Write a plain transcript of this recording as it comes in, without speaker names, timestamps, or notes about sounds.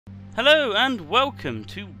Hello and welcome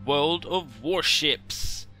to World of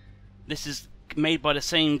Warships. This is made by the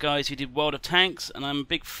same guys who did World of Tanks, and I'm a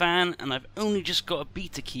big fan, and I've only just got a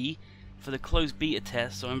beta key for the closed beta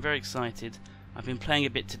test, so I'm very excited. I've been playing a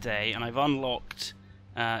bit today and I've unlocked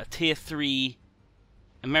a tier 3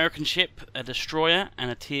 American ship, a destroyer, and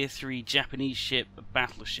a tier 3 Japanese ship, a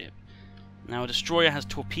battleship. Now a destroyer has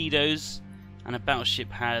torpedoes and a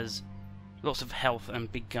battleship has lots of health and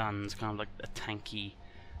big guns, kind of like a tanky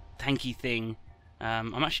thing.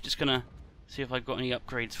 I'm actually just gonna see if I've got any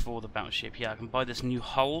upgrades for the battleship. Yeah, I can buy this new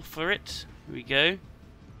hull for it. Here we go.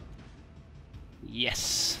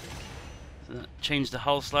 Yes. So that changed the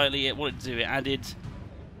hull slightly. What did it do? It added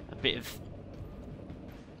a bit of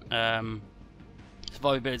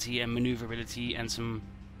survivability and maneuverability and some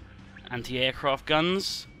anti-aircraft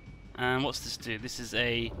guns. And what's this do? This is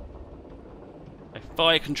a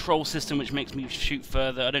fire control system which makes me shoot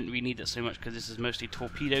further. I don't really need that so much because this is mostly a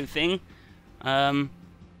torpedo thing.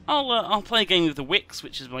 I'll play a game with the Wicks,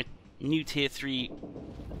 which is my new tier 3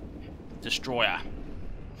 destroyer.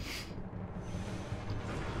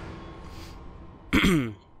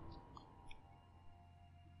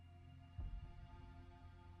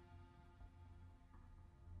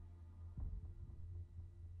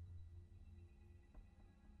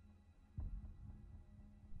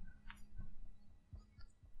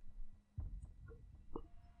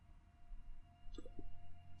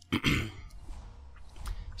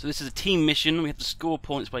 So this is a team mission. We have to score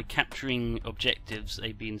points by capturing objectives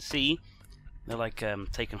A, B, and C. They're like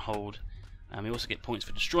take and hold. We also get points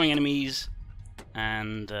for destroying enemies,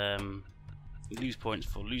 and lose points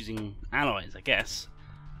for losing allies, I guess.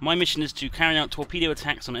 My mission is to carry out torpedo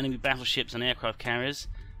attacks on enemy battleships and aircraft carriers,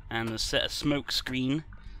 and set a smoke screen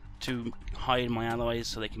to hide my allies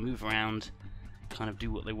so they can move around, kind of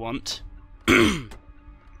do what they want.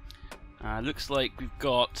 Looks like we've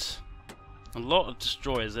got a lot of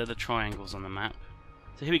destroyers. They're the triangles on the map.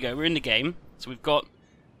 So here we go, we're in the game. So we've got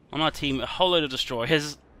on our team a whole load of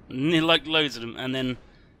destroyers, like loads of them, and then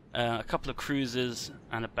a couple of cruisers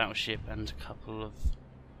and a battleship and a couple of...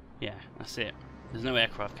 yeah, that's it. There's no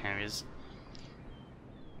aircraft carriers.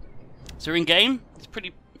 So we're in game. It's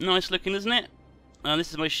pretty nice looking, isn't it?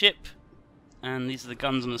 This is my ship, and these are the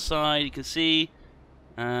guns on the side, you can see.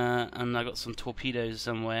 And I've got some torpedoes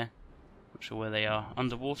somewhere. Not sure where they are.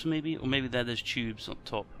 Underwater maybe? Or maybe they're those tubes up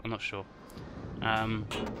top. I'm not sure. Oh!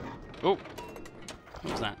 What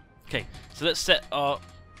was that? Okay, so let's set our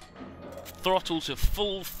throttle to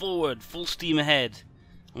full forward, full steam ahead.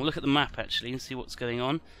 And we'll look at the map actually and see what's going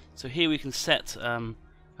on. So here we can set a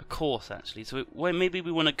course actually. So maybe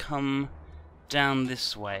we want to come down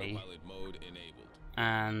this way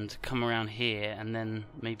and come around here and then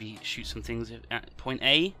maybe shoot some things at point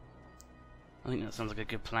A. I think that sounds like a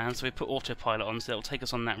good plan. So we put autopilot on, so it'll take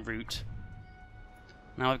us on that route.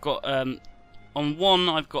 Now I've got on 1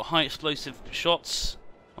 I've got high explosive shots.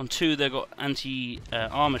 On 2 they've got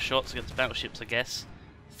anti-armor shots against battleships, I guess.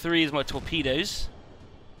 3 is my torpedoes.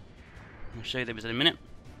 I'll show you those in a minute.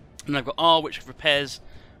 And I've got R, which repairs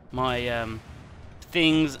my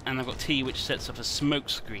things, and I've got T, which sets up a smoke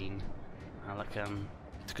screen,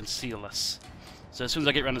 to conceal us. So as soon as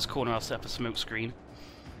I get around this corner, I'll set up a smoke screen.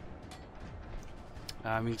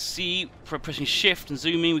 We can see, for pressing shift and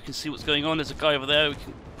zooming, we can see what's going on. There's a guy over there,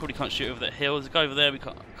 probably can't shoot over that hill. There's a guy over there, we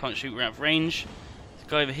can't shoot, we're out of range. There's a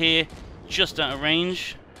guy over here, just out of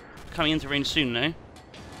range. Coming into range soon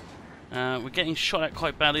now. We're getting shot at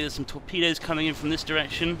quite badly. There's some torpedoes coming in from this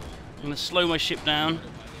direction. I'm going to slow my ship down.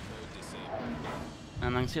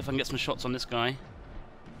 And I can see if I can get some shots on this guy.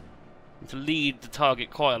 To lead the target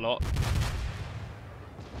quite a lot.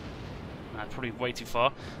 Probably way too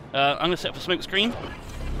far. I'm going to set up a smoke screen.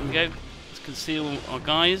 There we go. Let's conceal our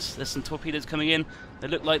guys. There's some torpedoes coming in. They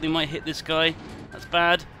look like they might hit this guy. That's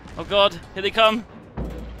bad. Oh god, here they come.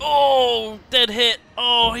 Oh, dead hit.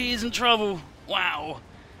 Oh, he's in trouble. Wow.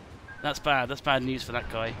 That's bad. That's bad news for that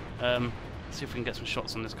guy. Let's see if we can get some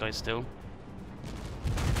shots on this guy still.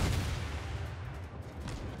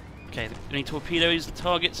 Okay, any torpedoes,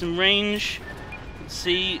 targets in range. Let's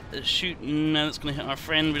see. Let's shoot. No, that's going to hit our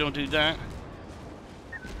friend. We don't do that.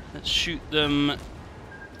 Let's shoot them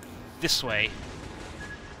this way.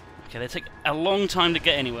 Okay, they take a long time to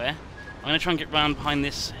get anywhere. I'm going to try and get round behind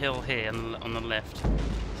this hill here on the left.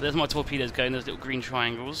 So there's my torpedoes going, those little green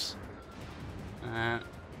triangles.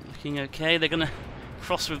 Looking okay. They're going to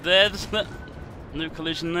cross with theirs. No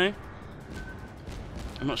collision though.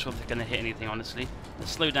 I'm not sure if they're going to hit anything, honestly.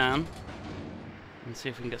 Let's slow down and see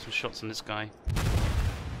if we can get some shots on this guy.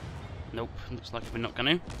 Nope, looks like we're not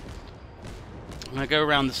going to. I'm going to go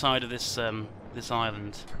around the side of this this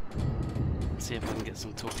island. Let's see if I can get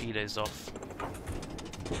some torpedoes off.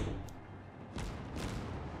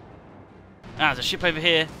 Ah, there's a ship over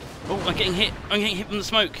here. Oh, I'm getting hit. I'm getting hit from the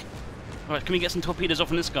smoke. Alright, can we get some torpedoes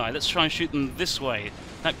off on this guy? Let's try and shoot them this way.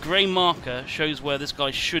 That grey marker shows where this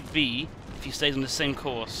guy should be if he stays on the same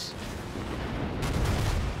course.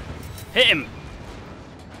 Hit him!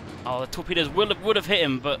 Oh, the torpedoes would have hit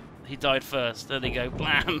him, but he died first. There they go.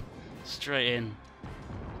 Blam! Straight in.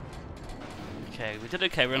 Okay, we did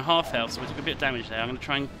okay. We're on half health, so we took a bit of damage there. I'm going to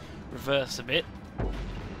try and reverse a bit.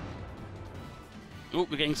 Oh,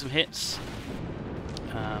 we're getting some hits.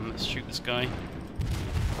 Let's shoot this guy.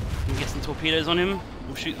 Can we get some torpedoes on him?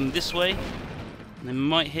 We'll shoot them this way. And they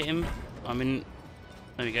might hit him. I'm in...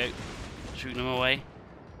 There we go. Shooting them away.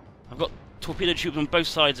 I've got torpedo tubes on both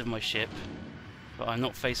sides of my ship, but I'm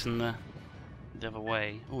not facing the other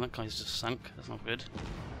way. Oh, that guy's just sunk. That's not good.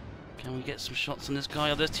 Can we get some shots on this guy?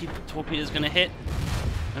 Are those torpedoes going to hit?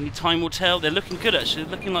 Only time will tell. They're looking good, actually.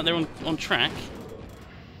 They're looking like they're on track.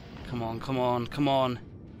 Come on, come on, come on,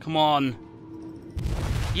 come on.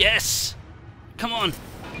 Yes! Come on!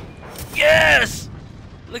 Yes!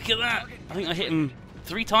 Look at that! I think I hit him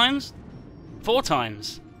 3 times? 4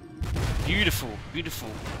 times. Beautiful, beautiful.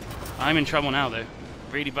 I'm in trouble now, though.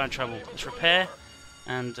 Really bad trouble. Let's repair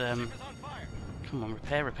and come on,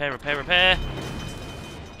 repair, repair, repair, repair.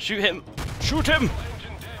 Shoot him! Shoot him!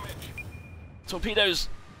 Torpedoes!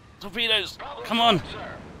 Torpedoes! Come on!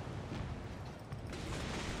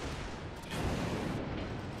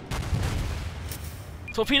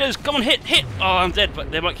 Torpedoes! Come on, hit! Hit! Oh, I'm dead, but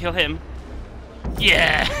they might kill him.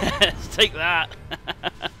 Yeah! Take that!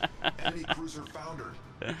 Enemy cruiser foundered.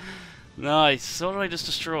 Nice. What did I just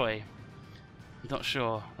destroy? I'm not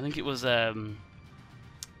sure. I think it was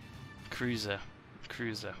cruiser.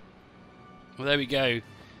 Cruiser. Well, there we go.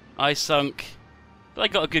 I sunk, but I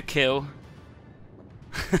got a good kill.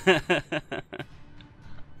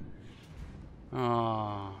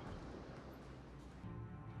 Oh.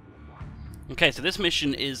 Okay, so this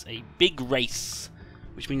mission is a big race,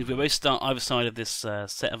 which means we both start either side of this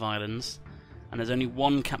set of islands, and there's only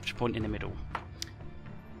one capture point in the middle.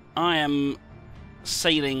 I am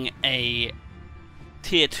sailing a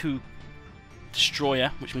tier 2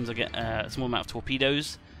 destroyer, which means I get a small amount of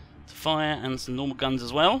torpedoes to fire and some normal guns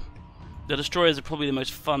as well. The destroyers are probably the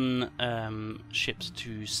most fun ships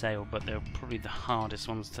to sail, but they're probably the hardest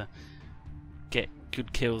ones to get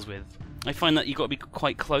good kills with. I find that you've got to be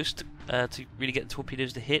quite close to really get the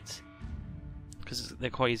torpedoes to hit, because they're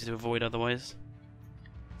quite easy to avoid otherwise,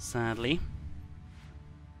 sadly.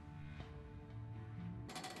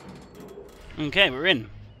 Okay, we're in.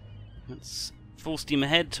 Let's full steam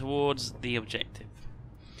ahead towards the objective.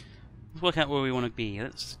 Let's work out where we want to be.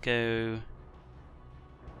 Let's go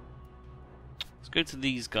to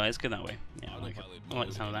these guys. Go that way. Yeah, I like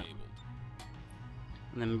the sound of that.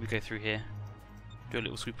 And then maybe go through here. Do a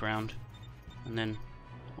little sweep around. And then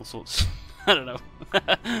all sorts. I don't know.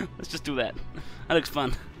 Let's just do that. That looks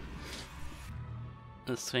fun.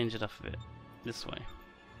 Let's change it up a bit. This way.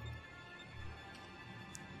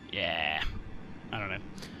 Yeah. I don't know.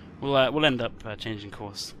 We'll end up changing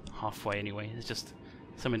course halfway anyway. It's just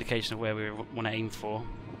some indication of where we want to aim for.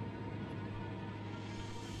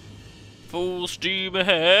 Full steam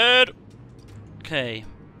ahead. Okay.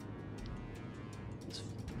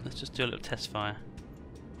 Let's just do a little test fire.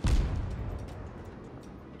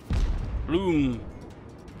 Bloom.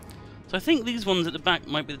 So I think these ones at the back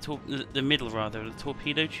might be the middle rather, the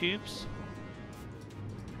torpedo tubes.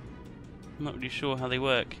 I'm not really sure how they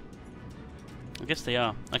work. I guess they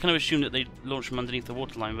are. I kind of assumed that they launch from underneath the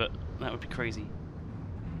waterline, but that would be crazy.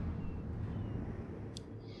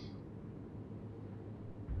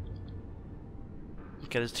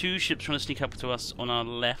 Okay, there's 2 ships trying to sneak up to us on our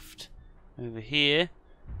left. Over here.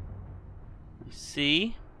 I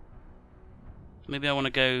see. Maybe I want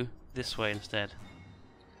to go this way instead.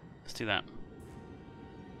 Let's do that.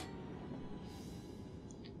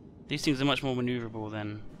 These things are much more maneuverable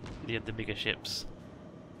than the bigger ships.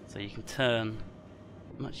 So you can turn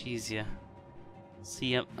much easier.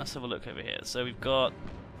 See, let's have a look over here. So we've got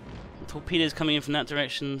torpedoes coming in from that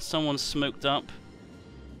direction. Someone's smoked up.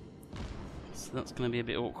 So that's going to be a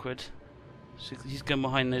bit awkward. So he's going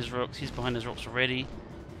behind those rocks. He's behind those rocks already.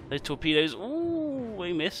 Those torpedoes. Ooh,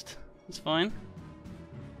 we missed. That's fine.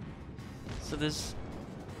 So there's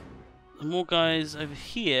more guys over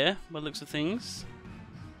here by the looks of things.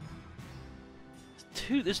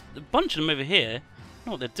 There's a bunch of them over here. I don't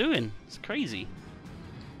know what they're doing. It's crazy.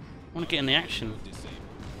 I want to get in the action.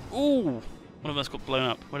 Ooh! One of us got blown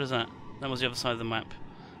up. Where is that? That was the other side of the map.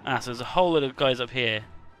 Ah, so there's a whole lot of guys up here.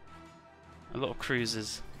 A lot of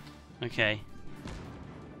cruisers. Okay.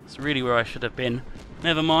 It's really where I should have been.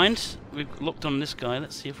 Never mind. We've locked on this guy.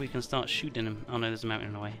 Let's see if we can start shooting him. Oh no, there's a mountain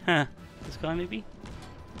in the way. Huh. This guy maybe?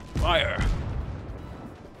 Fire!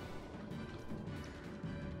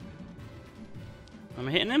 Am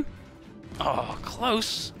I hitting him? Oh,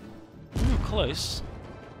 close! Ooh, close.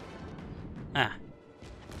 Ah.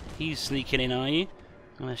 He's sneaking in, are you?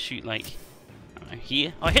 I'm gonna shoot like... I don't know,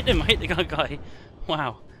 here? I hit him! I hit the guy!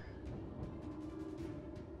 Wow.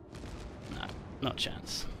 No, not a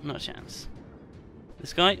chance. Not a chance.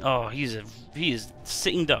 This guy? Oh, he is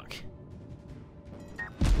sitting duck.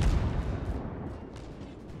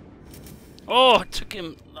 Oh, I took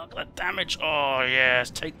him. Look at that damage. Oh, yes.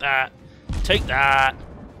 Take that. Take that.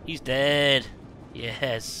 He's dead.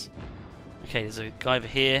 Yes. Okay, there's a guy over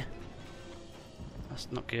here.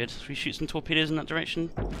 That's not good. Should we shoot some torpedoes in that direction?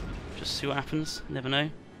 Just see what happens. Never know.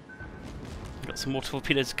 Got some more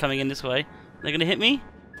torpedoes coming in this way. They're going to hit me?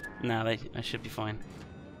 No, they should be fine.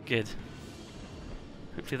 Good.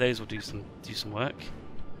 Hopefully those will do some work.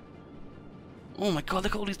 Oh my god,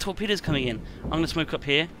 look at all these torpedoes coming in. I'm going to smoke up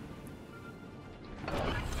here.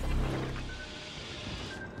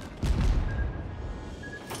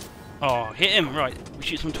 Oh, hit him! Right, we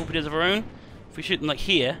shoot some torpedoes of our own. If we shoot them like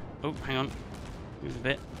here... Oh, hang on. Move a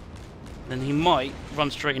bit. Then he might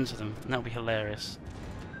run straight into them, and that would be hilarious.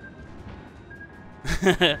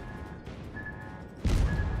 Is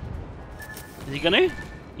he gonna?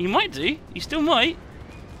 He might do. He still might.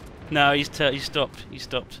 No, he stopped. He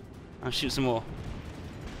stopped. I'll shoot some more.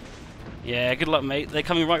 Yeah, good luck, mate. They're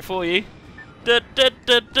coming right for you. Boom!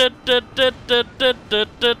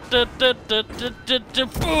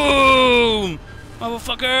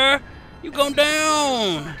 Motherfucker! You going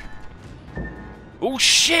down! Oh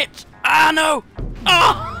shit! Ah no!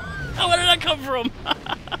 Oh! Where did that come from?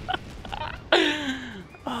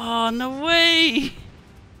 Oh no way!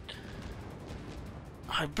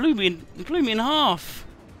 It blew me in half.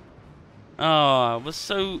 Oh, I was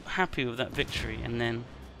so happy with that victory, and then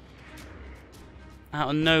out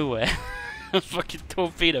of nowhere, a fucking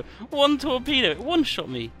torpedo. One torpedo, it one-shot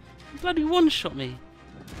me. It bloody one-shot me.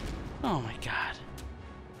 Oh my god.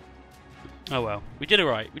 Oh well, we did it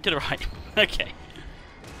right. We did it right. Okay.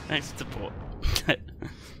 Thanks for support.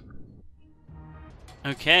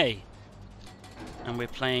 Okay. And we're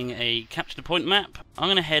playing a capture the point map. I'm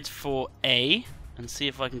gonna head for A and see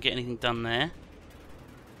if I can get anything done there.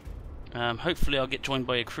 Hopefully I'll get joined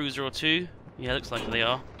by a cruiser or two. Yeah, looks like they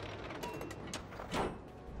are.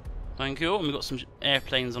 Thank you. And we've got some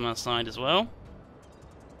airplanes on our side as well.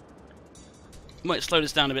 Might slow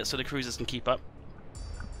this down a bit so the cruisers can keep up.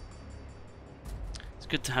 It's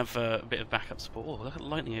good to have a bit of backup support. Oh, look at the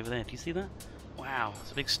lightning over there. Do you see that? Wow,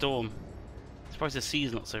 it's a big storm. I'm surprised the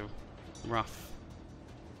sea's not so rough.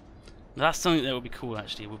 Now, that's something that would be cool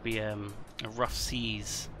actually. It would be a rough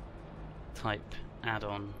seas type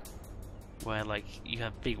add-on where like you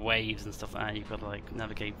have big waves and stuff like that. You've got to like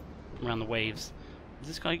navigate around the waves. Is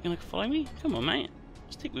this guy gonna follow me? Come on, mate.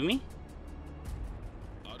 Stick with me.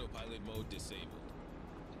 Autopilot mode disabled.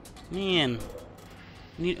 Man,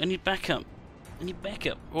 I need backup. I need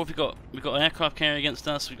backup. What have we got? We've got an aircraft carrier against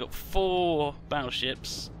us. We've got 4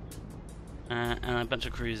 battleships and a bunch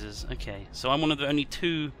of cruisers. Okay, so I'm one of the only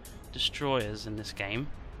 2 destroyers in this game,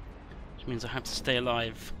 which means I have to stay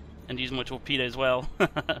alive and use my torpedoes well.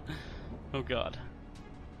 Oh god.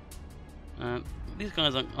 These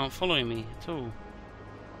guys aren't following me at all.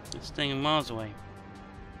 They're staying miles away.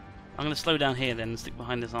 I'm going to slow down here then and stick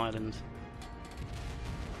behind this island.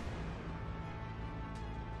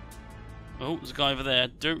 Oh, there's a guy over there.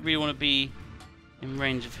 Don't really want to be in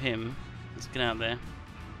range of him. Let's get out there.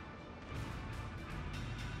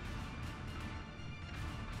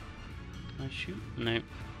 Can I shoot? No.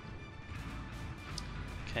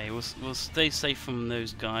 Okay, we'll stay safe from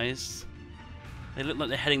those guys. They look like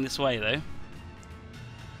they're heading this way though.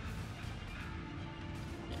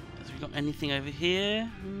 Have we got anything over here?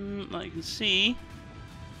 That you can see.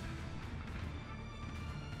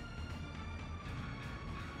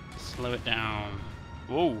 Slow it down.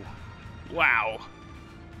 Whoa! Wow!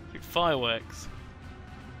 Big fireworks.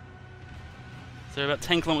 So they're about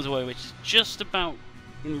 10 kilometers away, which is just about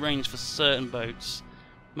in range for certain boats.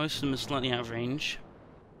 Most of them are slightly out of range.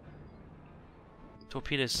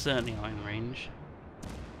 Torpedoes certainly are in range.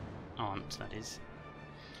 Aren't, that is.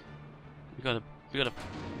 We got a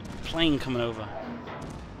plane coming over.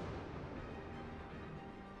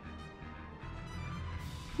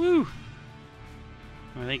 Woo!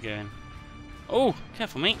 Where are they going? Oh,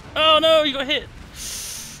 careful, mate! Oh no, you got hit.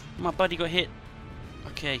 My buddy got hit.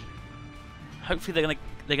 Okay. Hopefully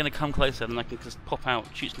they're gonna come closer, then I can just pop out,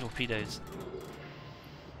 shoot some torpedoes.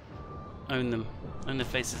 Own them. Own their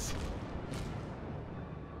faces.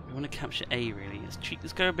 We want to capture A, really.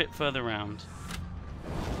 Let's go a bit further around.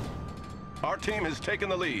 Our team has taken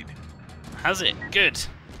the lead. Has it? Good.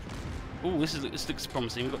 Oh, this looks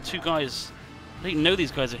promising. We've got 2 guys. I didn't know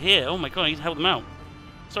these guys are here. Oh my god, I need to help them out.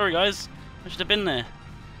 Sorry, guys. I should have been there.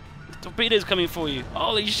 The torpedo's coming for you.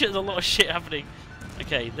 Holy shit, there's a lot of shit happening.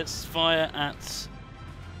 Okay, let's fire at...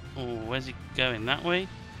 Oh, where's he going? That way?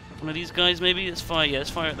 One of these guys, maybe? Let's fire. Yeah, let's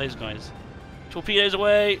fire at those guys. Torpedoes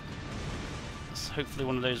away! Hopefully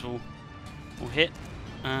one of those will hit.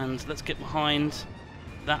 And let's get behind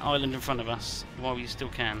that island in front of us while we still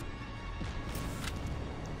can.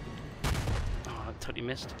 Oh, I totally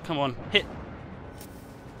missed. Come on, hit!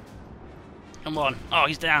 Come on. Oh,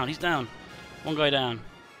 he's down, he's down. One guy down.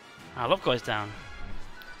 Ah, a lot of guys down.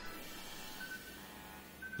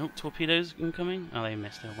 Nope, torpedoes incoming. Oh, they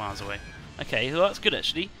missed. They're miles away. Okay, well, that's good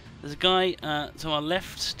actually. There's a guy to our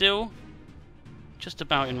left still. Just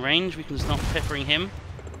about in range. We can start peppering him.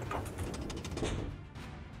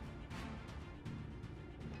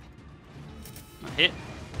 Not hit.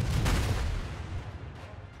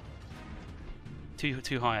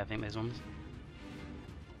 Too high, I think, those ones.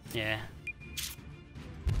 Yeah.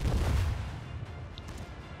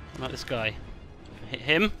 What about this guy? Hit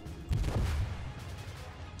him.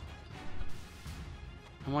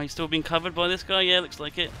 Am I still being covered by this guy? Yeah, looks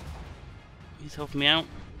like it. He's helping me out.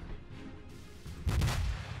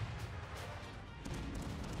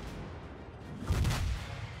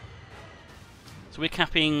 So we're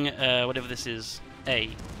capping whatever this is.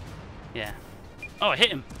 A. Yeah. Oh, I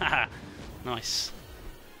hit him! Haha! Nice.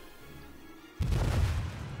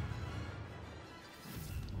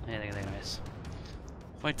 Yeah, there nice.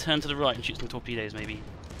 If I turn to the right and shoot some torpedoes, maybe.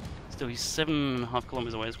 Still, he's 7.5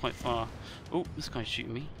 kilometers away. It's quite far. Oh, this guy's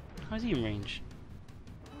shooting me. How is he in range?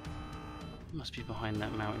 He must be behind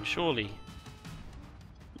that mountain, surely.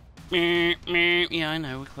 Yeah, I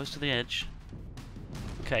know. We're close to the edge.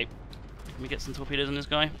 Okay. Can we get some torpedoes on this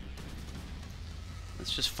guy?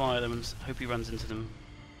 Let's just fire them and hope he runs into them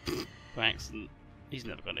by accident. He's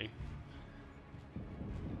never going to.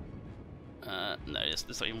 No, it's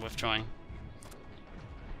not even worth trying.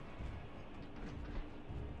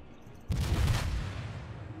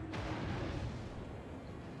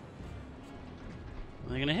 Are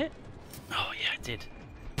they going to hit? Oh yeah, it did.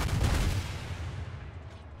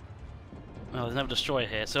 Well, there's another destroyer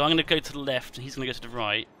here, so I'm going to go to the left and he's going to go to the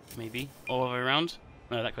right, maybe. All the way around.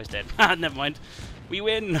 No, that guy's dead. Never mind. We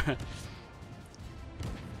win! I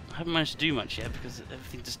haven't managed to do much yet because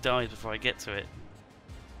everything just dies before I get to it.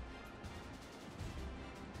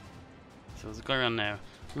 So there's a guy around now.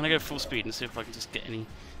 I'm going to go full speed and see if I can just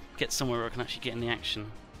get somewhere where I can actually get in the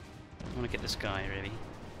action. I want to get this guy, really.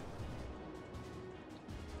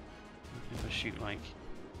 If I shoot like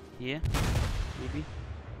here, maybe.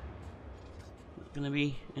 Not gonna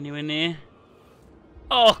be anywhere near.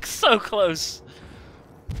 Oh, so close!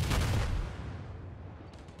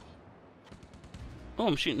 Oh,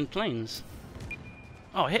 I'm shooting planes.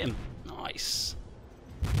 Oh, I hit him. Nice.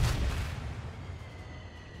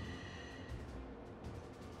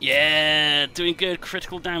 Yeah, doing good.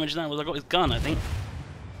 Critical damage. That was. I got his gun, I think.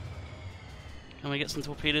 Can we get some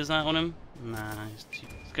torpedoes out on him? Nah, he's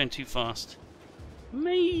going too fast.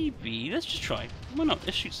 Maybe. Let's just try. Why not?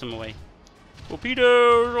 Let's shoot some away.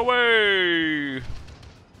 Torpedoes away!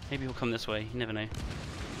 Maybe he'll come this way. You never know.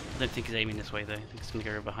 I don't think he's aiming this way though. I think he's going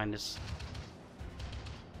to go behind us.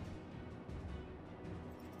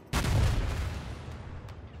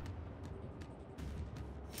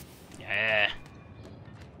 Yeah.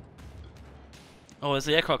 Oh, there's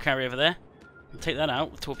the aircraft carrier over there. I'll take that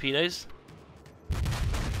out with torpedoes.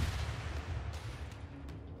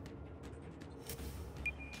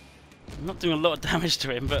 I'm not doing a lot of damage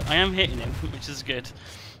to him, but I am hitting him, which is good.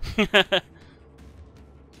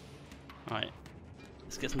 Right,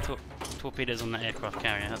 let's get some torpedoes on that aircraft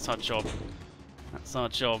carrier. That's our job. That's our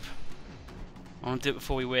job. I want to do it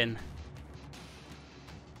before we win.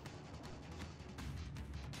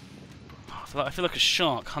 Oh, I feel like a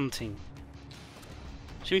shark hunting.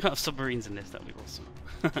 Should we have submarines in this? That would be awesome.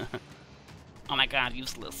 Oh my god,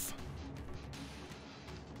 useless.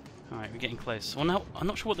 Alright, we're getting close. Well, now, I'm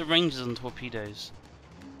not sure what the range is on torpedoes.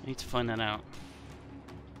 I need to find that out.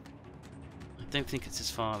 I don't think it's as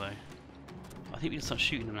far though. I think we can start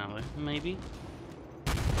shooting them now though. Maybe?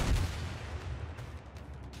 It's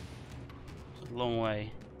a long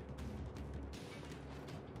way.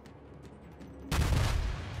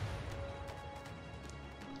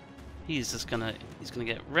 He's gonna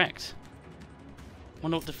get wrecked.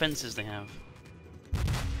 Wonder what defenses they have.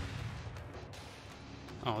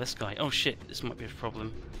 Oh, this guy. Oh shit, this might be a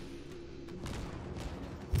problem.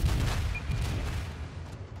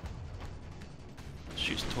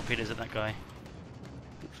 shoot some torpedoes at that guy.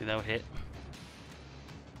 Hopefully they'll hit.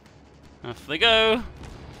 Off they go!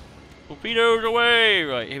 Torpedoes away!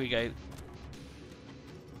 Right, here we go.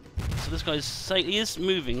 So this guy's he is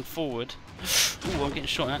moving forward. Ooh, I'm getting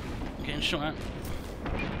shot at. I'm getting shot at.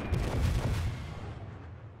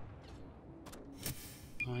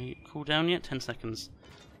 Are you cool down yet? 10 seconds.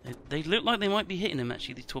 They look like they might be hitting him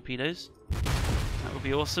actually, these torpedoes. That would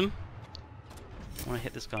be awesome. I want to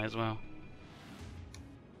hit this guy as well.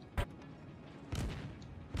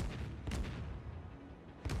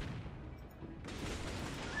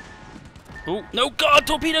 Oh, no, God,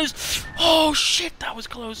 torpedoes! Oh, shit, that was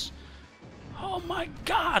close. Oh, my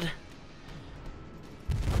God.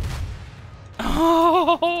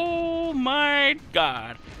 Oh, my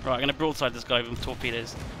God. Right, I'm going to broadside this guy with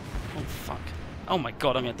torpedoes. Oh, fuck. Oh, my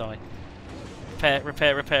God, I'm going to die. Repair,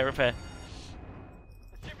 repair, repair, repair.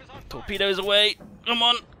 Torpedoes away. Come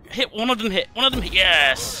on. Hit one of them, hit. One of them hit.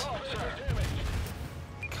 Yes!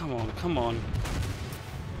 Come on, come on.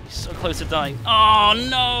 He's so close to dying. Oh,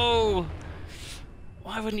 no!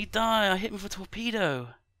 Why wouldn't he die? I hit him with a torpedo.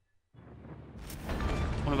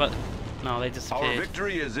 What about... No, they disappeared. Our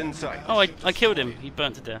victory is in sight. Oh, I killed him. He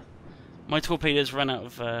burnt to death. My torpedoes ran out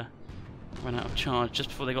of charge just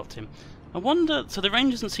before they got to him. I wonder... So the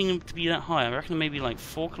range doesn't seem to be that high. I reckon maybe like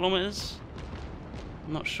 4 kilometers?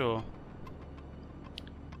 I'm not sure.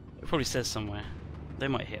 It probably says somewhere. They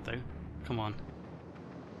might hit though. Come on.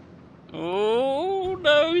 Oh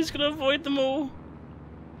no, he's gonna avoid them all.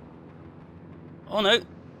 Oh no.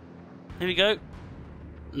 Here we go.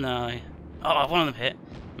 No. Oh, one of them hit.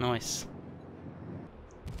 Nice.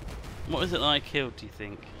 What was it that I killed, do you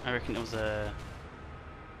think? I reckon it was a...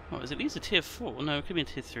 What was it? At least a tier 4. No, it could be a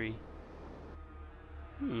tier 3.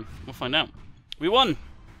 We'll find out. We won!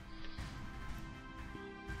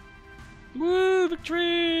 Woo!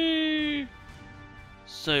 Victory!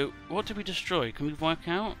 So, what did we destroy? Can we work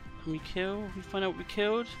out? Can we kill? Can we find out what we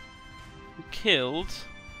killed? We killed...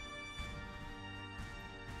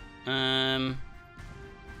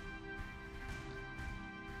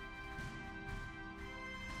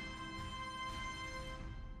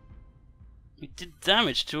 We did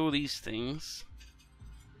damage to all these things.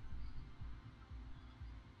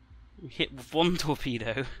 We hit with 1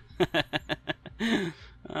 torpedo.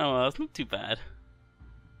 Oh well, it's not too bad.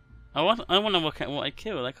 I want to work out what I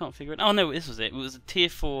killed. I can't figure it. Oh no, this was it. It was a tier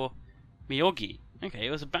 4 Miyogi. Okay,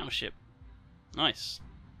 it was a battleship. Nice.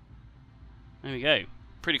 There we go.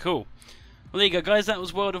 Pretty cool. Well, there you go, guys. That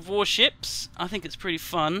was World of Warships. I think it's pretty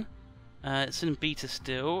fun. It's in beta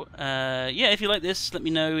still. Yeah, if you like this, let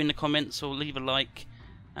me know in the comments or leave a like.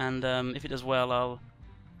 And if it does well, I'll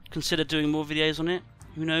consider doing more videos on it.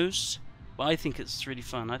 Who knows? But I think it's really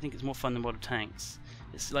fun. I think it's more fun than World of Tanks.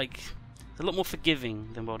 It's like it's a lot more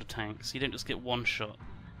forgiving than World of Tanks. You don't just get one shot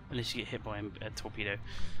unless you get hit by a torpedo.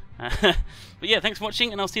 But yeah, thanks for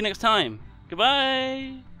watching, and I'll see you next time.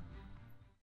 Goodbye.